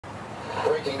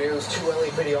Breaking news, 2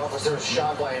 LAPD officers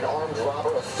shot by an armed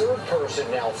robber. A third person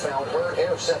now found hurt.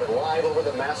 Air 7 live over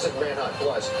the massive manhunt.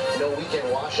 Plus, no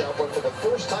weekend washout, but for the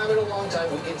first time in a long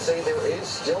time, we can say there is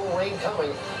still rain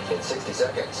coming in 60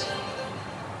 seconds.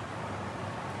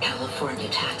 California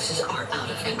taxes are out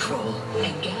of control,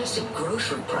 and gas and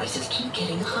grocery prices keep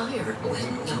getting higher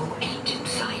with no end in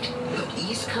sight. But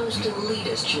East Coast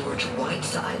elitist George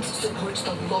Whitesides supports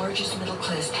the largest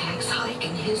middle-class tax hike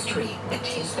in history, and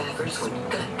his backers would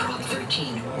gut Prop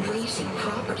 13, raising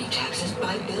property taxes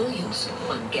by billions.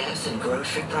 On gas and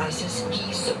grocery prices,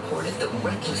 he supported the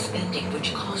reckless spending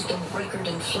which caused a record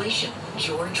inflation.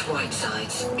 George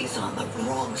Whitesides is on the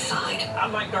wrong side.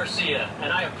 I'm Mike Garcia,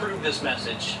 and I approve this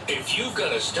message. If you've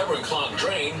got a stubborn clogged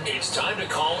drain, it's time to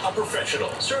call a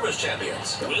professional. Service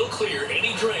Champions will clear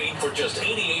any drain for just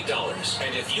 $88.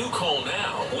 And if you call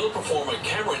now, we'll perform a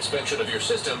camera inspection of your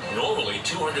system, normally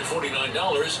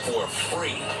 $249 for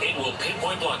free. It will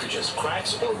pinpoint blockages,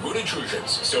 cracks, or root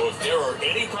intrusions. So if there are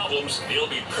any problems, they'll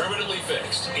be permanently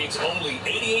fixed. It's only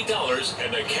 $88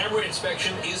 and the camera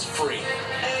inspection is free.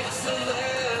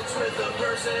 Excellence with a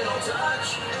personal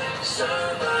touch.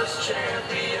 Service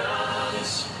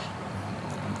Champions.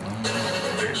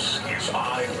 This is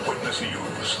Eyewitness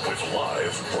News with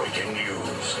live breaking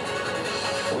news.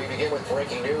 We begin with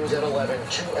breaking news at 11.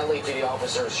 2 LAPD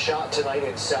officers shot tonight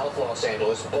in South Los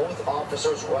Angeles. Both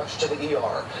officers rushed to the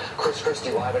ER. Chris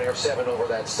Christie live at Air 7 over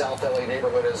that South LA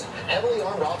neighborhood as heavily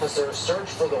armed officers search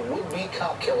for the would-be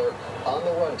cop killer on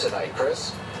the run tonight.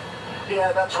 Chris?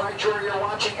 Yeah, that's right, Drew. You're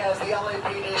watching as the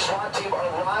LAPD SWAT team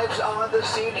arrives on the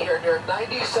scene here near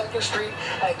 92nd Street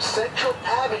and Central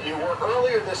Avenue, where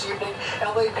earlier this evening,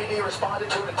 LAPD responded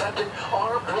to an attempted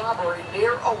armed robbery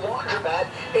near a laundromat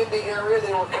in the area.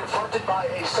 They were confronted by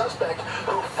a suspect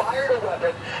who fired a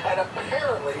weapon and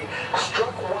apparently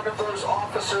struck one of those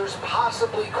officers,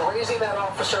 possibly grazing that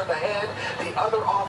officer in the hand. The other officer